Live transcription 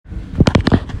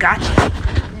Gotcha.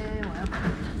 Yeah,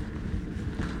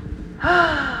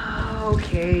 well.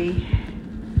 Okay.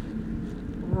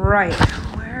 Right.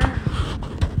 Where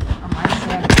are my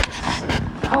sandwiches?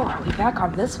 Oh, are we back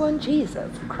on this one?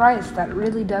 Jesus Christ, that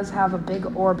really does have a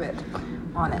big orbit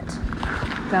on it.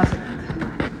 Doesn't it?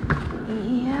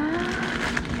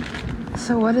 Yeah.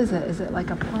 So what is it? Is it like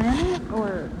a planet?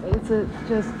 Or is it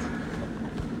just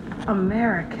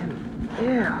American?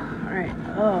 Ew. Alright.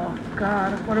 Oh,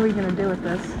 God. What are we going to do with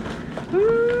this?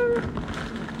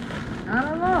 I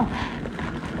don't know.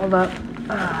 Hold up.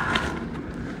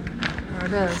 There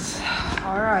it is.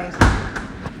 Alright.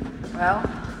 Well.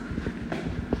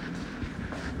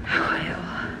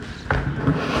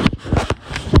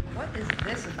 What is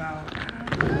this about? I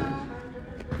don't know.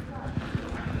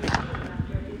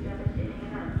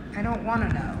 I don't want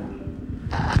to know.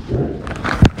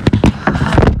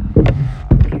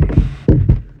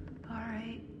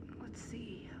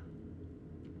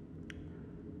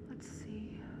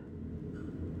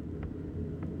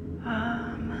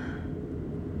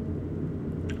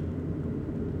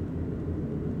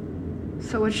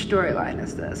 So which storyline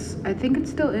is this? I think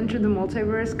it's still Into the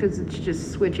Multiverse because it's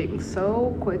just switching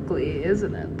so quickly,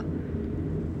 isn't it?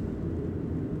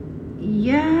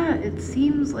 Yeah, it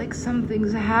seems like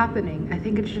something's happening. I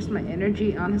think it's just my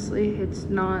energy, honestly. It's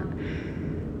not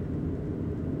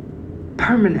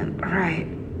permanent. Right.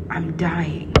 I'm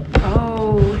dying.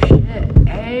 Oh, shit.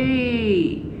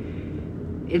 Hey.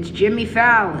 It's Jimmy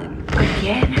Fallon.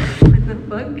 Again? What the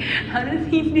fuck? How does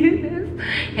he do this?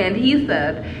 And he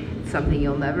said, something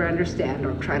you'll never understand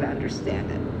or try to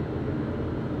understand it.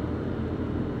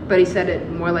 But he said it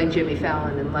more like Jimmy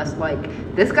Fallon and less like,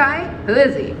 this guy? Who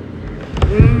is he?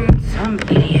 Some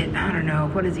idiot. I don't know.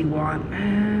 What does he want?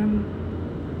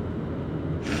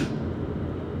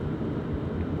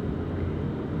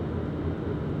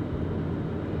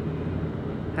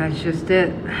 That's just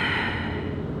it.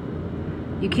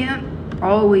 You can't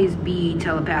always be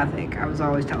telepathic. I was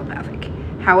always telepathic.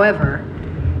 However,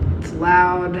 it's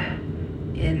loud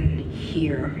in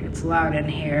here. It's loud in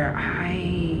here.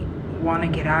 I want to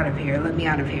get out of here. Let me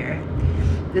out of here.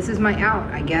 This is my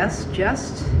out, I guess.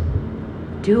 Just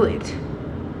do it.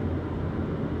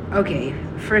 Okay,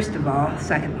 first of all,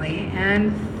 secondly,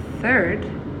 and third,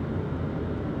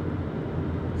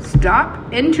 stop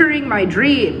entering my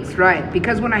dreams, right?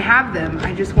 Because when I have them,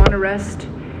 I just want to rest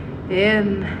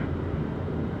in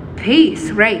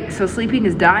peace, right? So sleeping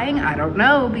is dying? I don't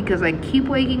know, because I keep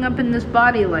waking up in this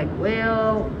body like,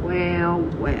 well.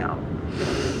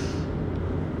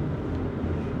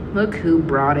 Look who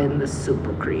brought in the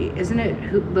Super Cree, isn't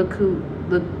it? Look.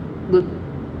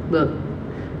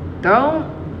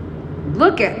 Don't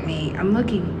look at me. I'm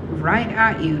looking right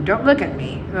at you. Don't look at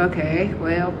me. Okay,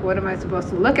 well, what am I supposed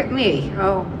to look at me?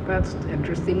 Oh, that's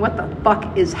interesting. What the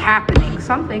fuck is happening?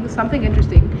 Something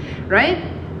interesting, right?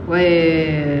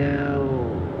 Well,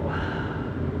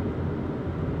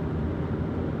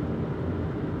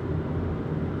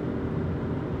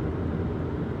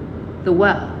 the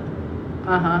well.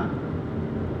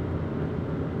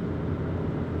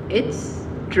 It's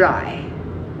dry,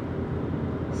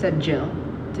 said Jill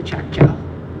to Jack Jill.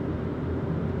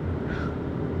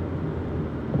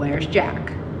 Where's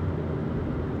Jack?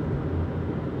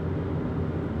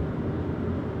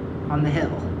 On the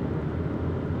hill.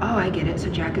 Oh, I get it. So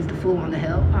Jack is the fool on the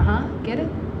hill. Get it?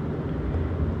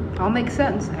 All makes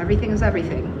sense. Everything is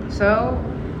everything. So,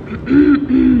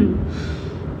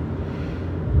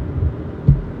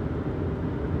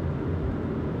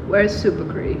 where's Super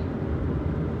Cree?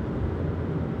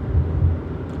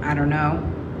 I don't know.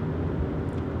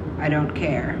 I don't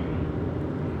care.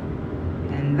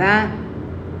 And that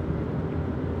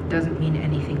doesn't mean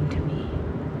anything to me.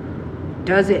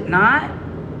 Does it not?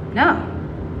 No.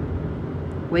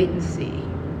 Wait and see.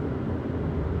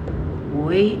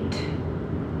 Wait.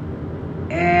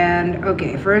 And,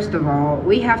 okay, first of all,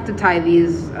 we have to tie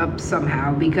these up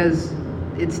somehow because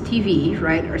it's TV,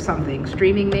 right? Or something.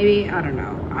 Streaming, maybe? I don't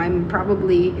know. I'm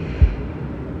probably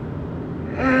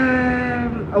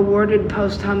awarded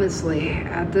posthumously.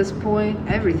 At this point,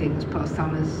 everything is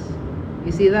posthumous.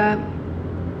 You see that?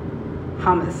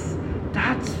 Hummus.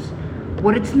 That's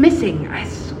what it's missing. I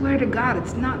swear to God,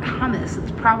 it's not hummus.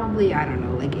 It's probably, I don't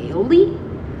know, like aioli?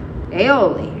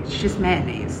 Aioli. It's just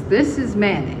mayonnaise. This is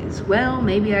mayonnaise. Well,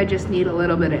 maybe I just need a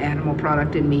little bit of animal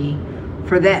product in me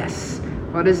for this.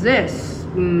 What is this?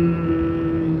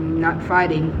 Not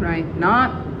fighting, right?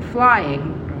 Not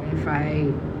flying. If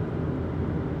I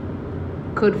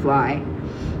could fly.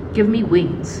 Give me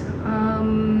wings.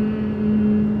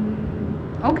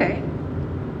 Okay.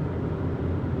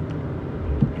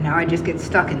 And now I just get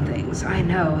stuck in things. I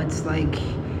know, it's like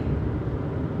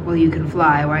Well, you can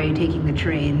fly. Why are you taking the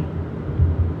train?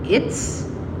 It's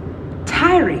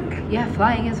tiring. Yeah,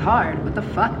 flying is hard. What the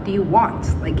fuck do you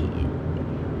want? Like,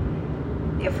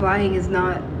 flying is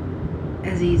not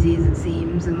as easy as it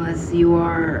seems unless you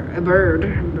are a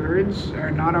bird. Birds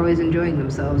are not always enjoying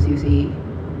themselves, you see.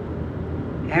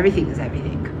 Everything is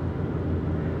everything.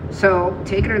 So,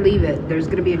 take it or leave it. There's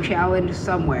going to be a challenge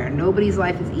somewhere. Nobody's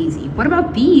life is easy. What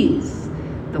about these?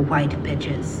 The white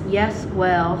bitches. Yes,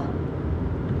 well,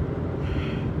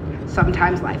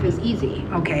 sometimes life is easy,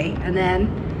 okay? And then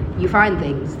you find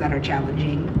things that are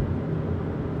challenging,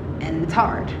 and it's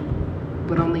hard,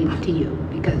 but only to you,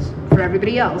 because for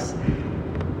everybody else,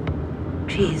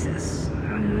 Jesus,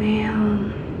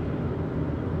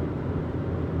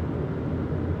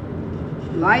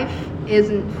 life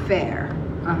isn't fair.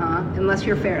 Unless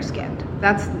you're fair-skinned.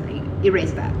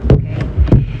 Erase that, okay?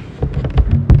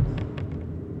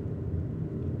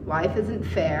 Life isn't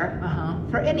fair,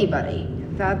 for anybody.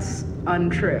 That's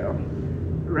untrue.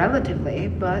 Relatively,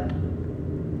 but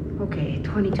okay,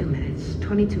 22 minutes.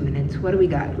 22 minutes. What do we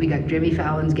got? We got Jimmy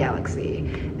Fallon's Galaxy.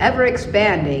 Ever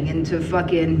expanding into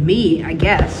fucking me, I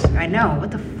guess. I know. What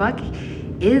the fuck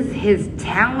is his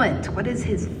talent? What is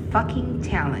his fucking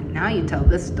talent? Now you tell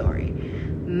this story.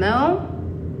 No,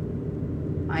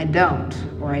 I don't,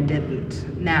 or I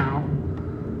didn't. Now,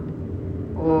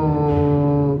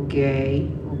 okay.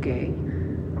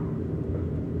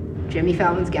 Jimmy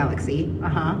Fallon's Galaxy,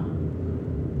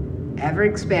 ever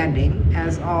expanding,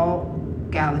 as all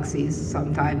galaxies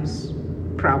sometimes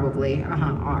probably,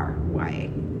 are. Why?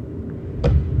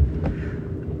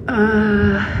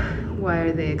 Why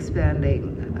are they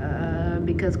expanding?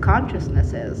 Because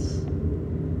consciousness is.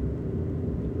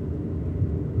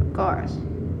 Of course.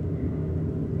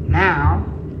 Now,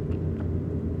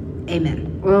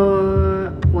 amen.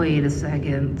 Wait a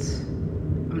second.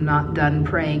 I'm not done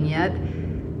praying yet.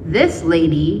 This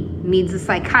lady needs a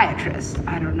psychiatrist.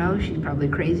 I don't know. She's probably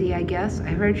crazy, I guess.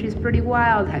 I heard she's pretty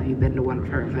wild. Have you been to one of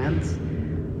her events?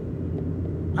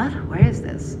 What? Where is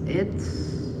this?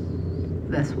 It's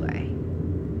this way.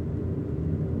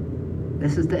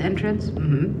 This is the entrance?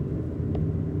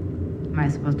 Am I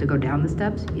supposed to go down the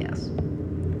steps? Yes.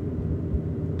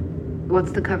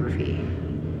 What's the cover fee?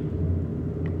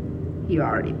 You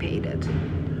already paid it.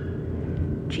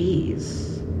 Jeez.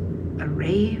 A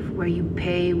rave where you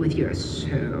pay with your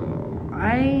soul.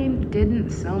 I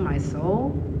didn't sell my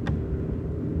soul.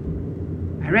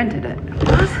 I rented it.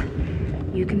 What?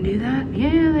 You can do that?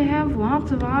 Yeah, they have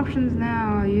lots of options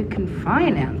now. You can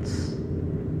finance.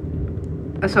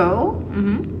 So,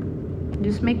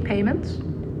 just make payments.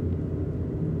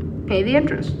 Pay the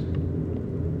interest.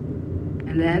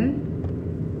 And then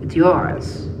it's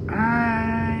yours.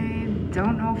 I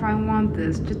don't know if I want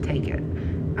this. Just take it.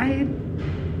 I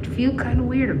feel kind of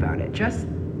weird about it. Just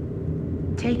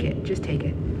take it. Just take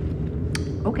it.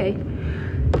 Okay.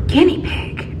 Guinea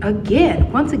pig.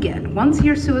 Once again. Once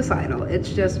you're suicidal, it's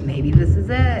just maybe this is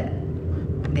it.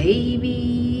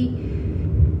 Maybe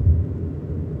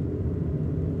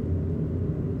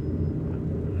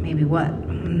what?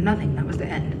 Nothing. That was the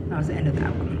end. That was the end of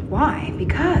that one. Why?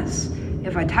 Because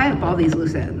if I tie up all these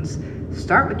loose ends,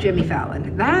 start with Jimmy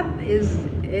Fallon, that is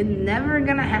never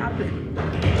gonna happen.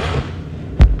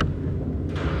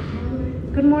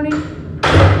 Good morning.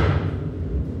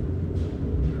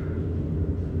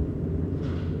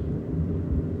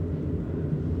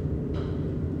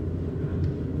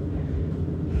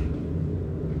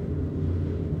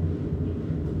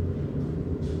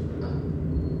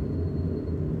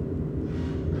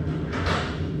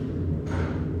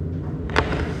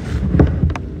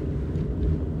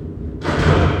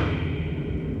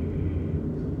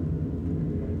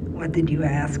 What did you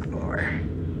ask for?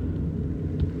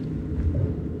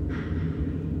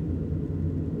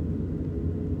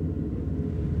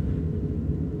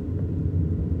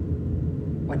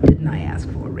 What didn't I ask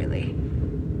for, really?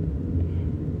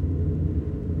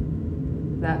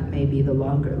 That may be the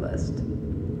longer list.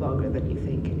 Longer than you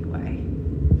think, anyway.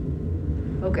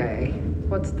 Okay,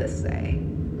 what's this say?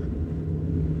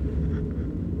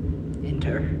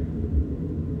 Enter.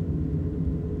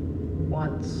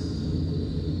 What's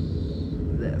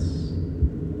this?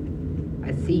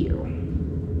 I see you.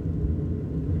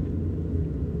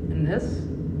 And this?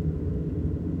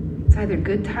 It's either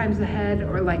good times ahead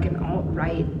or like an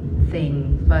alt-right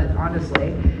thing, but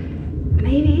honestly,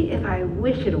 maybe if I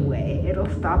wish it away, it'll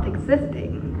stop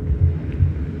existing.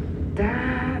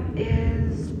 That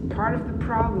is part of the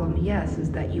problem, yes, is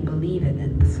that you believe in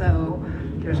it. So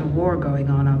there's a war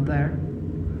going on out there.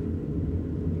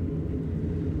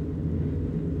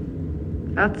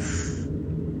 That's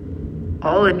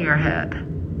all in your head.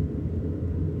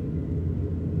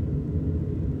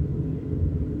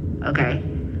 Okay?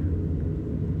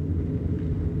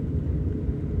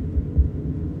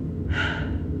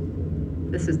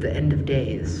 This is the end of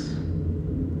days.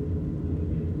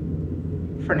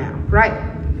 For now, right?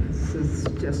 This is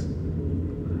just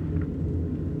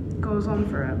goes on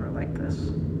forever like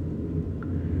this.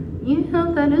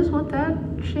 Yeah, that is what that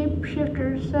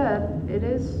shapeshifter said. It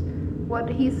is what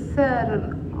he said,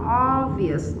 and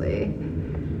obviously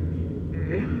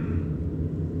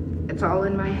it's all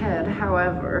in my head.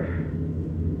 However,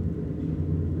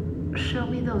 show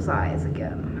me those eyes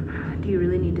again. Do you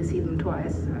really need to see them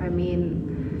twice? I mean,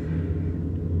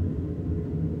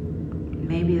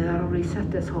 maybe that'll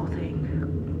reset this whole thing.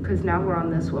 Because now we're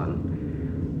on this one.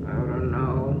 I don't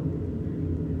know.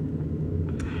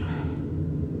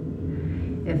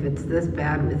 If it's this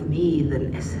bad with me,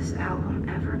 then is this album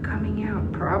ever coming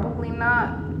out? Probably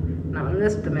not. Not in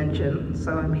this dimension.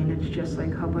 So, I mean, it's just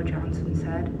like Hobo Johnson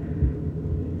said.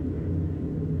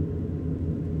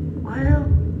 Well,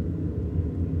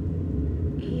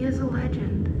 he is a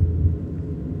legend.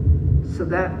 So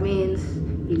that means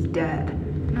he's dead.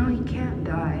 No, he can't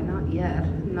die. Not yet.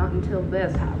 Not until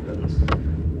this happens.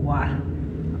 What?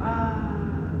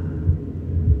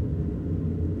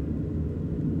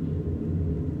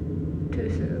 Too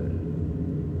soon.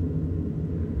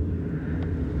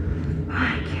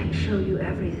 I can't show you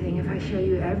everything. If I show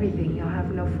you everything, you'll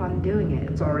have no fun doing it.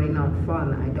 It's already not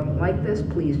fun. I don't like this.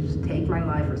 Please just take my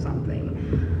life or something.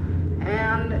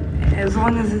 And as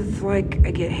long as it's like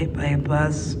I get hit by a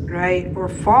bus, right? Or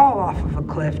fall off of a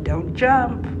cliff, don't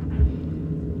jump.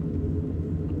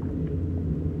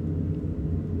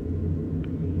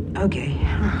 Okay.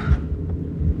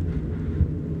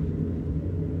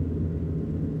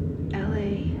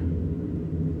 LA.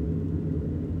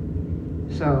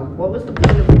 So, what was the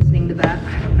point of listening to that?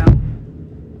 I don't know.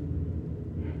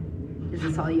 Is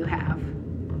this all you have?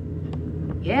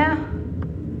 Yeah?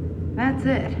 That's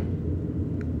it.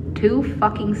 2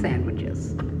 fucking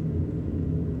sandwiches.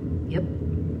 Yep.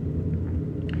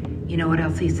 You know what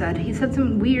else he said? He said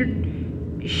some weird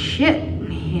shit.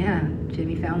 Yeah,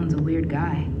 Jimmy Fallon's a weird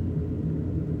guy.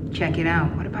 Check it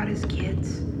out. What about his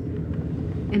kids?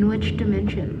 In which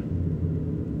dimension?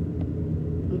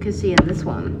 You can see in this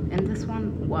one. In this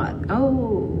one, what?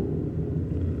 Oh.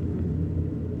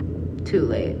 Too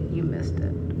late. You missed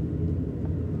it.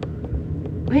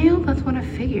 Well, that's what I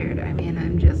figured. I mean,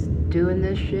 I'm just doing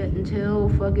this shit until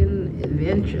fucking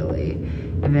eventually.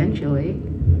 Eventually.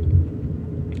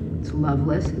 It's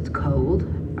loveless. It's cold.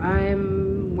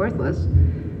 I'm worthless.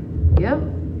 Yep.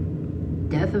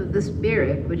 Death of the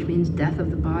spirit, which means death of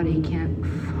the body, can't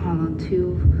follow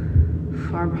too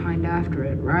far behind after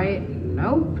it, right?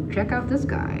 Nope. Check out this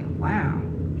guy. Wow.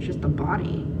 It's just a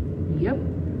body. Yep.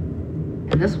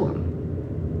 And this one.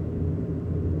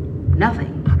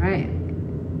 Nothing, right?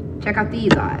 Check out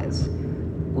these eyes.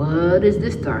 What is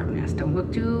this darkness? Don't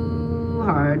look too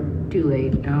hard. Too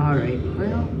late. Alright,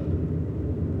 well.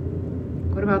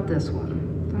 What about this one?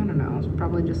 I don't know. It's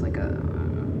probably just like a...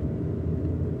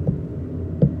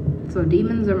 So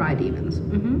demons are my demons.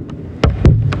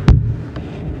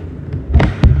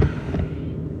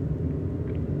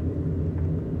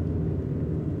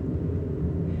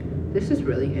 This is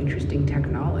really interesting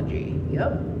technology.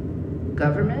 Yep.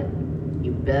 Government?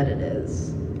 You bet it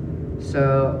is.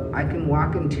 So I can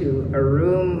walk into a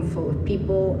room full of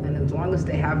people, and as long as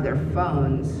they have their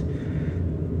phones,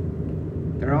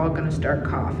 they're all gonna start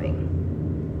coughing.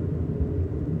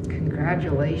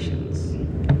 Congratulations.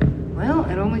 Well,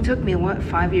 it only took me, what,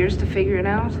 5 years to figure it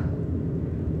out?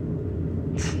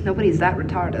 Nobody's that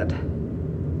retarded.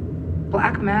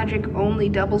 Black magic only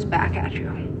doubles back at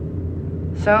you.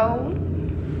 So...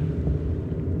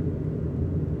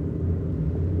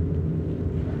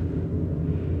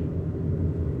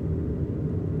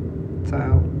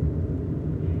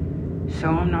 So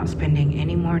I'm not spending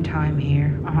any more time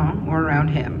here, or around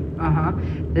him,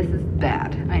 This is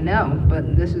bad, I know,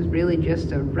 but this is really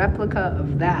just a replica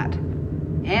of that.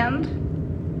 And,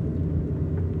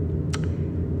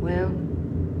 well,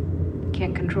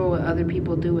 can't control what other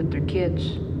people do with their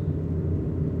kids,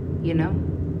 you know?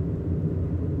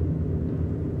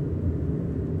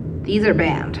 These are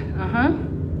banned,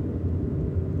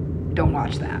 Don't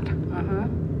watch that,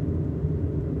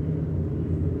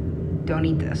 Don't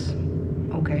eat this.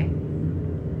 Okay.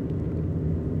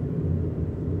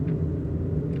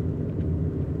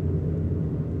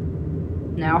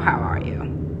 Now, how are you?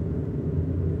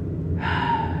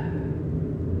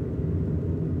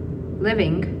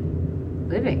 Living.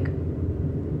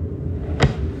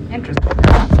 Interesting.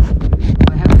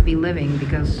 I have to be living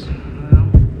because, well,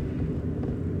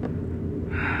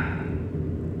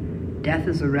 Death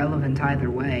is irrelevant either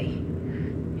way.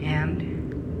 And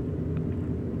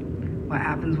what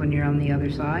happens when you're on the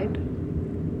other side?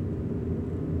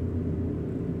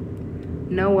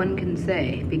 No one can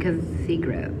say, because it's a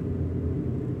secret.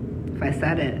 If I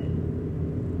said it,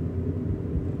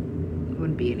 it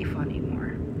wouldn't be any fun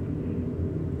anymore.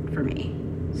 For me,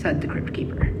 said the Crypt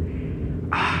Keeper.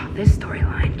 Ah, oh, this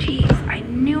storyline, jeez, I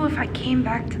knew if I came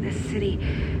back to this city,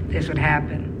 this would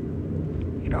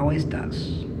happen. It always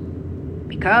does.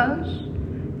 Because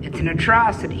it's an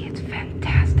atrocity, it's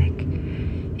fantastic.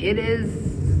 It is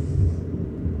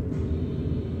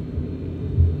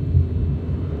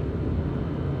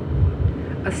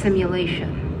a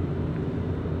simulation.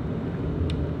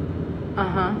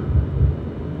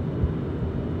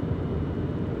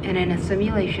 And in a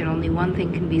simulation, only one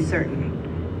thing can be certain.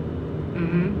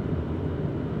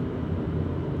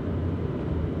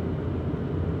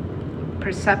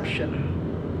 Perception.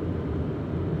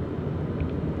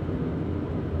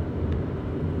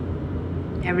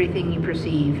 Everything you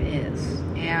perceive is.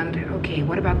 And, okay,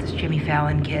 what about this Jimmy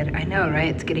Fallon kid? I know, right?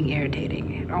 It's getting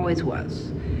irritating. It always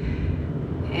was.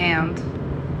 And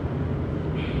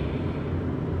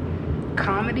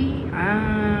comedy,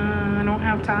 I don't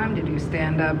have time to do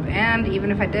stand-up. And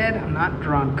even if I did, I'm not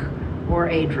drunk. Or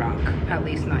a drunk. At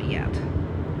least not yet.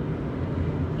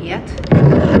 Yet?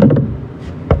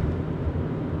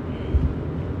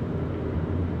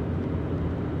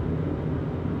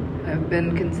 I've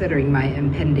been considering my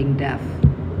impending death.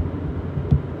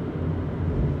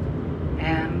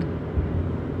 And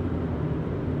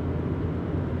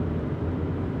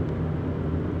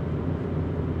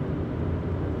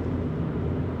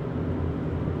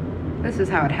this is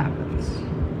how it happens.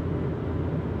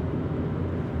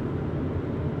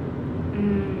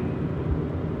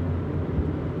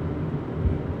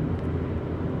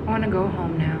 I want to go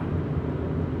home now.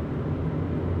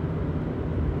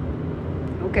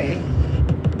 Okay.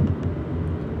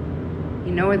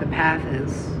 You know where the path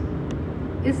is.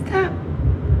 Is that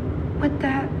what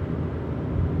that?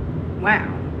 Wow.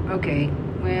 Okay.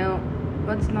 Well,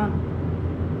 let's not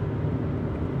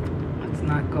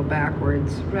go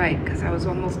backwards. Right, because I was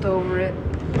almost over it.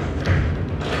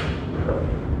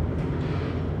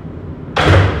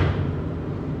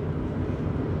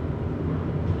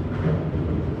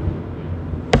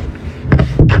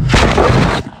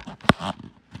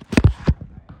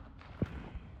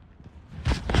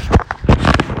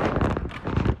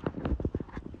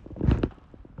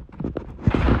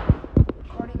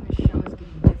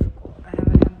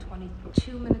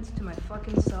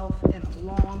 In a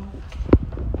long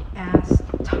ass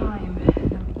time,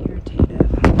 and I'm irritated.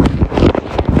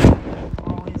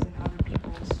 Always in other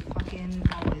people's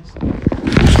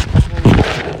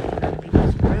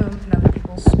rooms, in other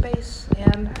people's space,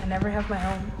 and I never have my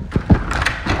own.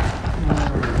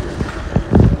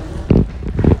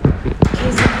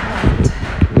 Case in point,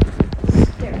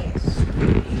 staircase.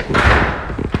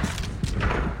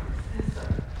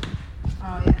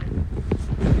 Oh yeah.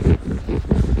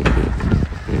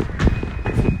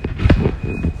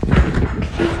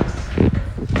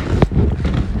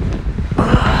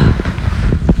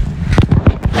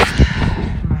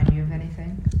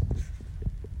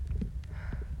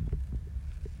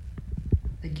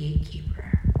 The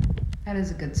Gatekeeper. That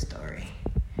is a good story.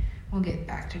 We'll get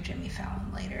back to Jimmy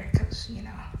Fallon later, because, you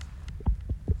know,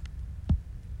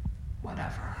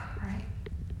 whatever, right?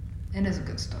 It is a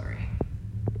good story.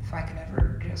 If I could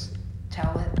ever just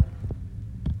tell it.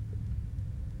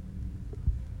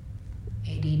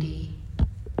 ADD.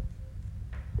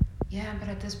 Yeah, but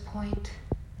at this point,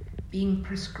 being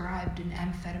prescribed an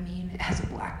amphetamine as a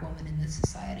black woman in this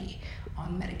society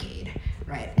on Medicaid,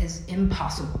 right, is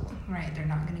impossible, right? They're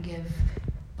not going to give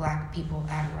black people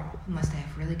Adderall unless they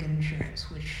have really good insurance,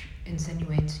 which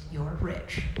insinuates you're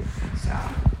rich. So,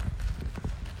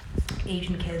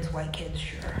 Asian kids, white kids,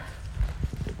 sure.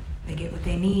 They get what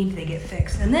they need, they get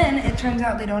fixed. And then it turns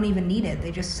out they don't even need it,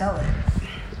 they just sell it.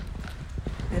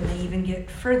 Then they even get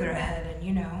further ahead in,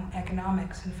 you know,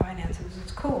 economics and finances.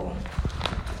 It's cool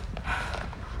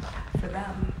for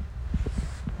them.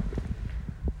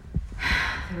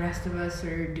 The rest of us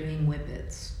are doing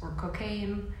whippets or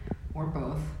cocaine or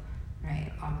both,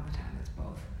 right? A lot of the time it's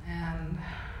both. And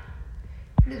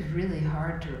it is really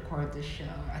hard to record this show.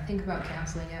 I think about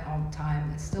canceling it all the time.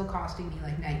 It's still costing me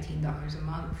like $19 a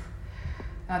month.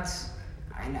 That's,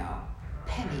 I know,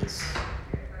 pennies.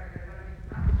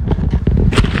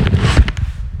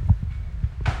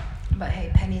 But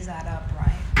hey, pennies add up,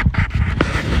 right?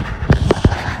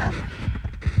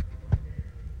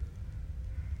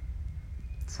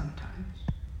 Sometimes.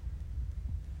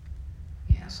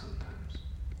 Yeah, sometimes.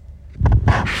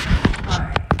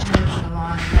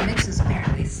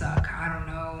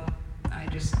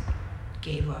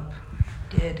 gave up.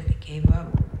 I gave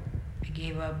up. I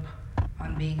gave up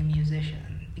on being a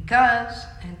musician because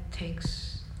it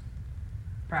takes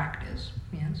practice.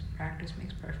 Yes, practice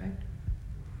makes perfect.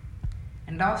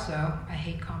 And also, I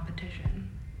hate competition.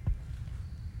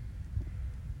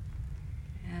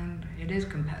 And it is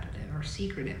competitive or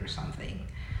secretive or something.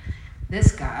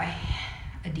 This guy,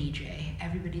 a DJ,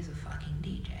 everybody's a fucking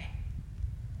DJ.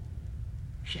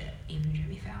 Shit, even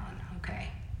Jimmy Fallon,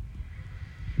 okay.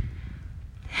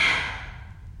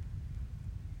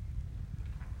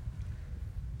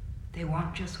 They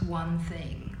want just one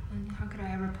thing. How could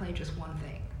I ever play just one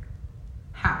thing?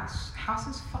 House. House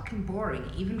is fucking boring,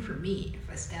 even for me. If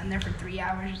I stand there for 3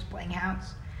 hours just playing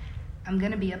house, I'm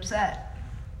gonna be upset.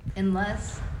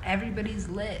 Unless everybody's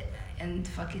lit and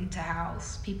fucking to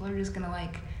house. People are just gonna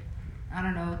like, I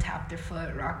don't know, tap their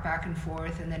foot, rock back and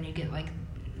forth, and then you get like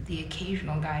the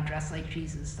occasional guy dressed like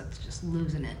Jesus that's just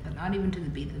losing it, but not even to the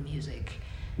beat of the music.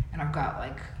 And I've got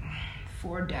like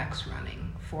 4 decks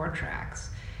running, 4 tracks,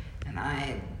 and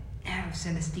I have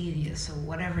synesthesia, so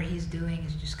whatever he's doing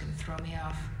is just gonna throw me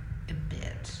off a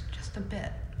bit, just a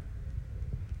bit.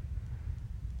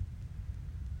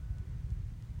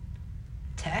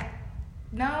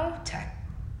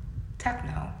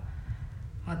 Techno.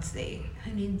 Let's see.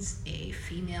 Who needs a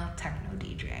female techno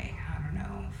DJ? I don't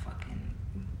know. Fucking.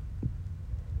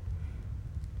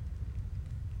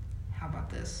 How about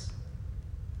this?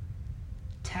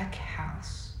 Tech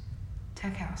house.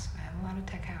 Tech house. I have a lot of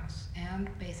tech house and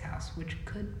bass house, which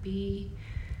could be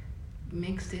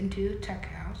mixed into tech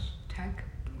house.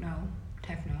 Techno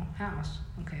house.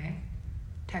 Okay.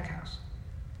 Tech house.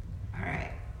 All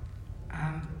right.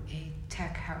 I'm a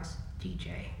tech house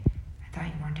DJ. I thought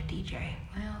you weren't a DJ.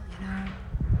 Well, you know,